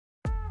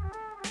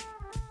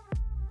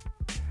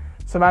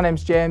So my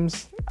name's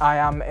James. I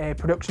am a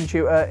production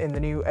tutor in the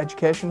new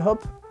Education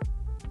Hub,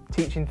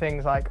 teaching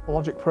things like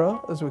Logic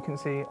Pro, as we can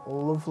see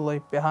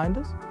lovely behind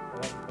us.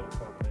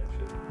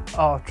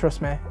 Oh,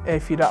 trust me,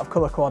 if you don't have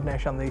colour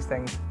coordination on these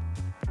things,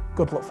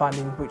 good luck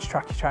finding which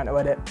track you're trying to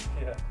edit.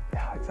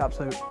 Yeah, it's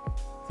absolute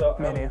So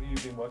mania. how long have you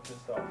been working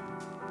this stuff?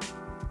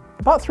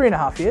 About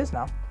 3.5 years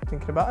now,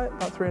 thinking about it,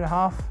 about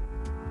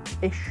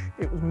 3.5-ish.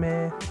 It was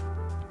May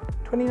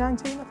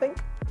 2019, I think,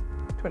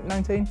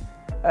 2019.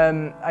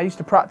 I used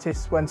to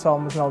practice when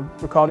Psalm was an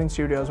old recording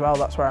studio as well.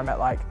 That's where I met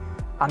like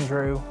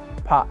Andrew,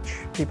 Patch,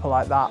 people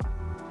like that.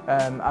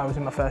 I was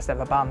in my first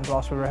ever band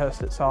whilst we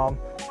rehearsed at Psalm,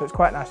 so it's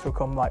quite nice to have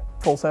come like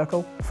full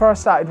circle. Before I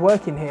started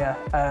working here,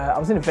 I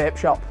was in a vape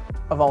shop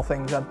of all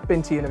things. I'd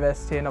been to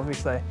university, and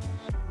obviously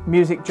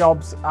music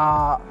jobs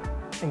are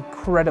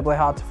incredibly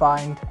hard to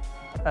find.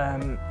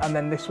 And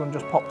then this one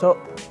just popped up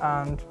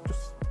and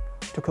just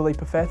took a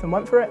leap of faith and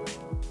went for it.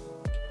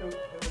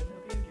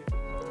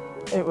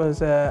 It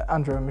was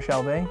Andrew and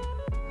Michelle B. Did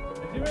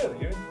you really?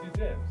 You interviewed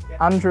James?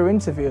 Yeah. Andrew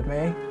interviewed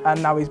me,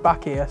 and now he's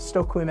back here,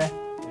 stuck with me.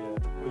 Yeah.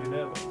 Were you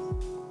nervous?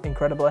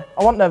 Incredibly.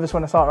 I wasn't nervous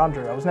when I saw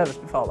Andrew, I was nervous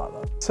before that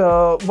though.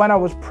 So when I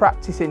was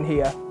practicing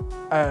here,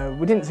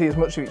 we didn't see as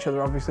much of each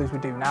other obviously as we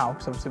do now,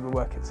 because obviously we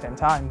work at the same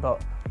time,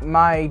 but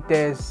my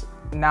days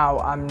now,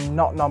 I'm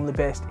not normally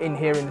based in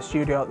here in the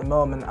studio at the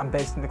moment, I'm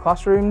based in the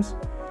classrooms.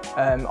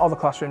 All the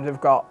classrooms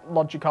have got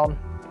Logic on,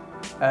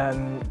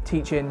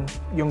 teaching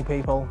young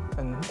people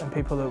and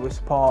people that we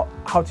support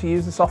how to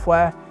use the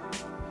software,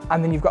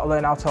 and then you've got to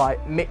learn how to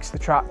like mix the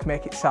track,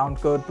 make it sound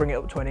good, bring it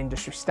up to an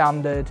industry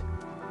standard.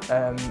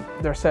 There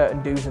are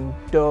certain do's and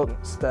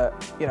don'ts that,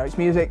 you know, it's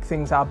music,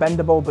 things are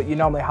bendable, but you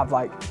normally have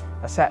like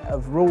a set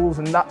of rules,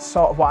 and that's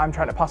sort of what I'm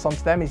trying to pass on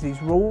to them, is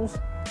these rules,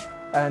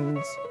 and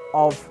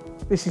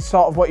this is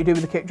sort of what you do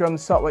with the kick drum,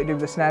 this is sort of what you do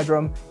with the snare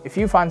drum. If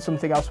you find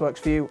something else works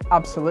for you,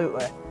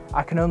 absolutely.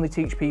 I can only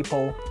teach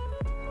people,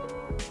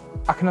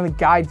 I can only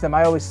guide them.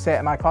 I always say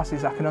to my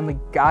classes, I can only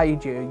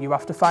guide you. You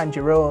have to find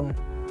your own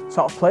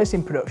sort of place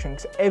in production,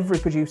 because every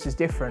producer is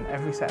different,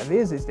 every set of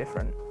ears is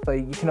different. So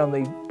you can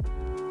only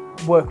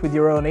work with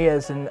your own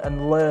ears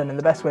and learn, and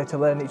the best way to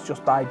learn is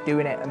just by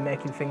doing it and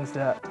making things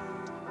that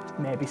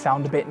maybe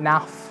sound a bit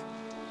naff,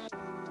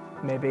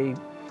 maybe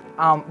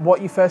aren't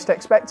what you first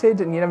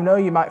expected, and you never know,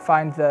 you might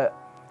find that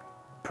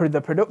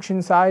the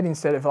production side,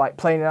 instead of like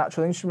playing an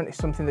actual instrument, is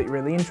something that you're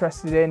really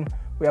interested in.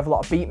 We have a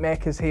lot of beat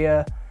makers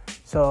here,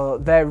 so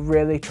they're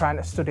really trying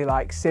to study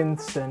like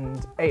synths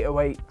and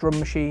 808 drum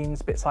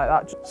machines, bits like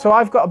that. So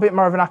I've got a bit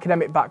more of an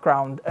academic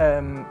background. I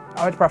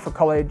went to Bradford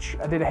College,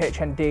 I did a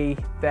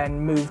HND, then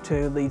moved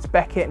to Leeds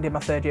Beckett and did my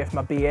third year for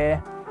my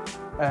BA.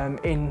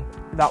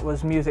 That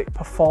was music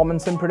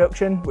performance and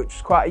production, which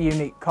is quite a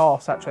unique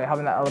course actually,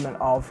 having that element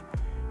of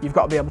you've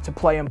got to be able to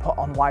play and put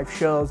on live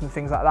shows and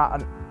things like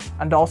that,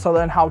 and also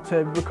learn how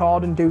to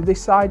record and do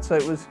this side. So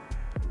it was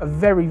a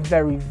very,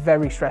 very,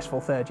 very stressful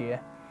third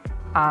year.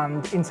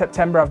 And in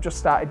September, I've just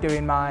started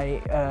doing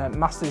my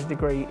master's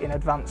degree in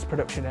advanced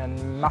production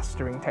and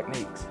mastering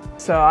techniques.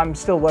 So I'm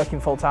still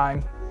working full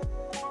time,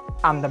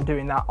 and I'm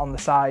doing that on the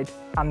side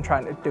and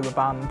trying to do a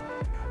band.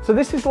 So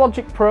this is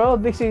Logic Pro.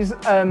 This is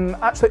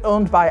actually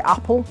owned by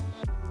Apple,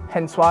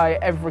 hence why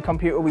every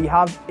computer we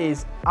have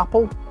is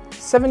Apple.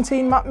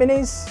 17 Mac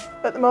Minis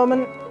at the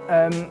moment,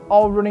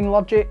 all running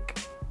Logic.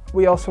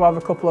 We also have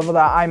a couple of other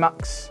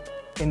iMacs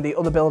in the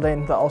other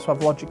building that also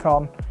have Logic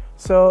on.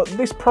 So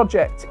this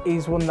project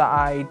is one that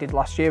I did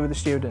last year with a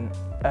student.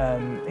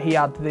 He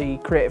had the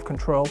creative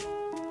control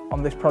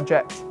on this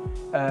project.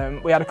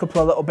 We had a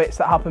couple of little bits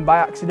that happened by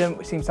accident,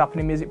 which seems to happen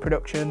in music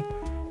production.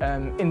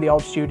 In the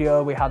old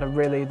studio, we had a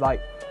really,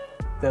 like,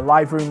 the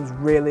live room's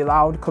really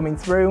loud coming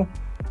through.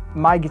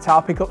 My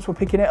guitar pickups were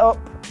picking it up,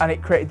 and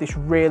it created this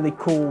really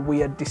cool,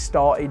 weird,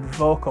 distorted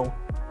vocal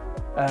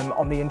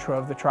on the intro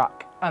of the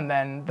track. And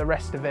then the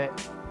rest of it,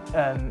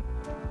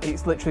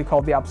 it's literally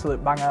called The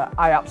Absolute Banger.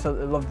 I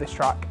absolutely love this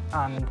track,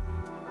 and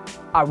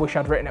I wish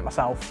I'd written it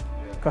myself,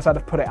 because I'd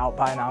have put it out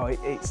by now.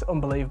 It's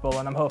unbelievable,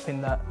 and I'm hoping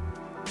that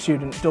the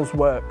student does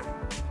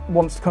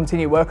wants to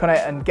continue work on it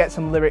and get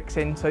some lyrics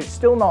in. So it's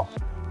still not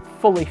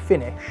fully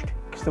finished,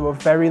 because they were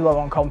very low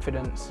on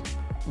confidence.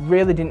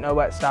 Really didn't know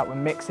where to start with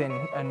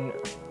mixing, and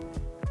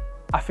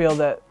I feel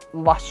that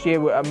last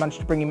year I managed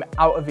to bring him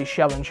out of his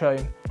shell and show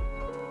him,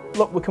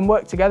 look, we can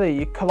work together,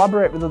 you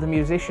collaborate with other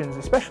musicians,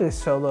 especially as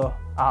solo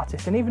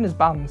artists and even as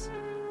bands.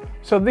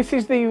 So this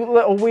is the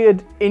little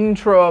weird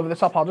intro over the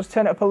top. I'll just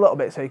turn it up a little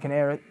bit so you can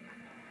hear it.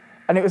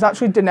 And it was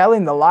actually Donnell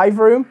in the live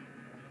room,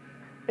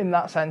 in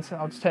that sense.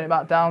 I'll just turn it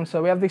back down.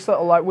 So we have this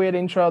little like weird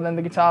intro, and then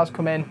the guitars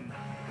come in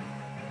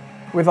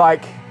with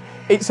like,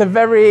 it's a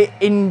very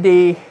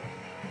indie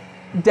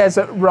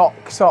desert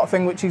rock sort of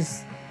thing, which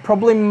is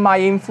probably my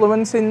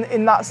influence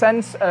in that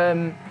sense.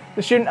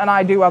 The student and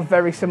I do have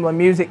very similar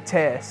music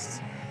tastes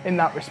in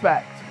that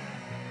respect.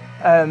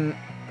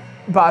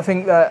 But I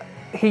think that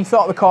he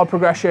thought the chord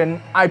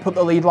progression, I put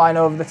the lead line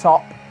over the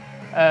top.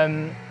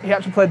 He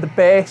actually played the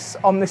bass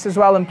on this as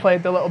well, and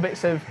played the little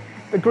bits of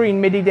the green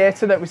MIDI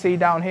data that we see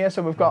down here.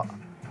 So we've got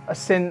a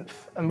synth,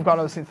 and we've got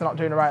another synth not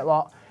doing the right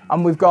lot.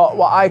 And we've got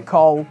what I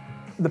call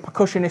the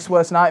percussionist's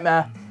worst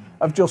nightmare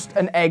of just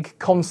an egg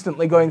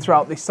constantly going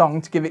throughout this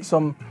song to give it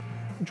some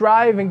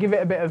drive and give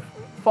it a bit of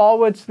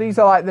forwards. These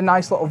are like the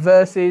nice little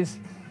verses.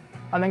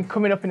 And then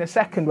coming up in a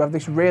second, we have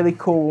this really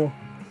cool,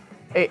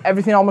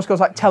 everything almost goes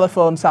like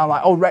telephone sound,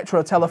 like old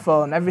retro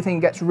telephone. Everything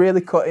gets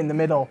really cut in the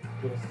middle.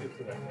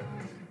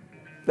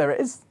 There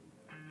it is.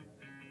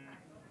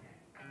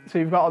 So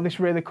you've got all this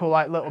really cool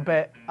like little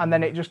bit, and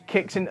then it just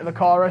kicks into the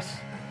chorus,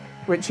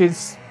 which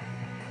is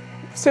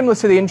similar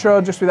to the intro,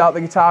 just without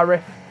the guitar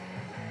riff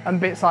and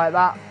bits like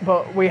that.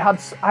 But I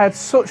had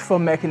such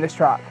fun making this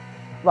track.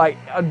 Like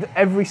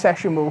every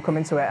session we were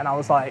coming to it, and I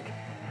was like,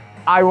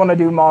 I want to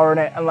do more on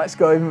it, and let's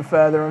go even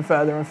further and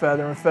further and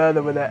further and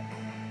further with it,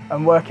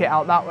 and work it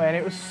out that way. And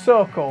it was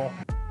so cool.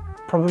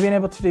 Probably being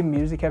able to do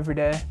music every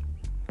day,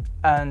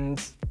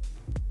 and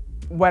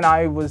when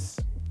I was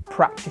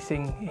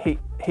practicing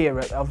here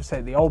at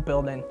obviously the old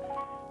building,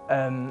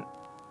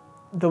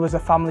 there was a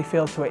family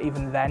feel to it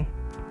even then,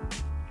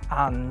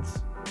 and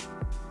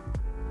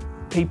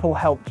people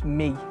helped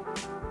me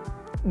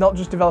not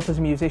just develop as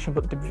a musician,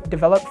 but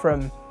develop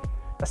from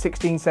a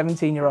 16,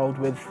 17-year-old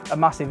with a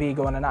massive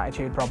ego and an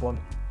attitude problem,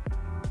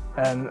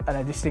 and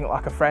a distinct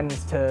lack of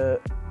friends, to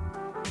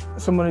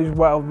someone who's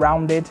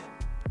well-rounded.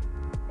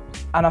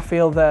 And I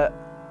feel that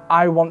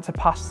I want to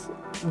pass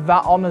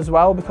that on as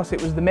well, because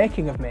it was the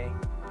making of me.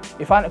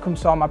 If I hadn't come to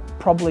SORM, I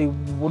probably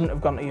wouldn't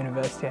have gone to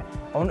university.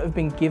 I wouldn't have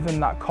been given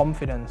that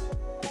confidence.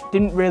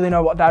 Didn't really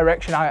know what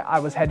direction I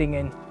was heading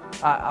in.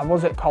 I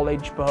was at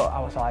college, but I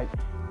was like,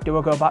 do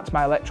I go back to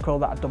my electrical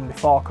that I'd done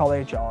before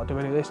college, or do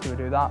I do this, do I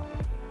do that?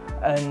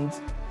 And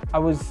I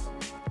was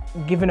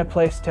given a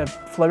place to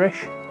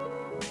flourish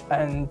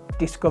and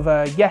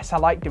discover, yes, I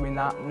like doing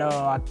that. No,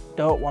 I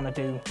don't want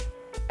to do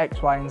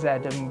X, Y, and Z.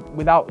 And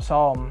without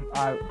SORM,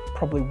 I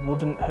probably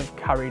wouldn't have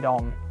carried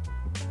on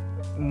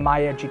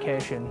my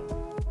education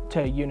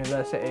to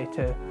university,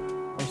 to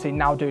obviously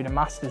now doing a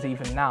master's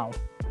even now.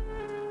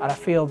 And I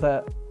feel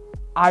that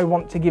I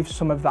want to give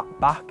some of that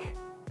back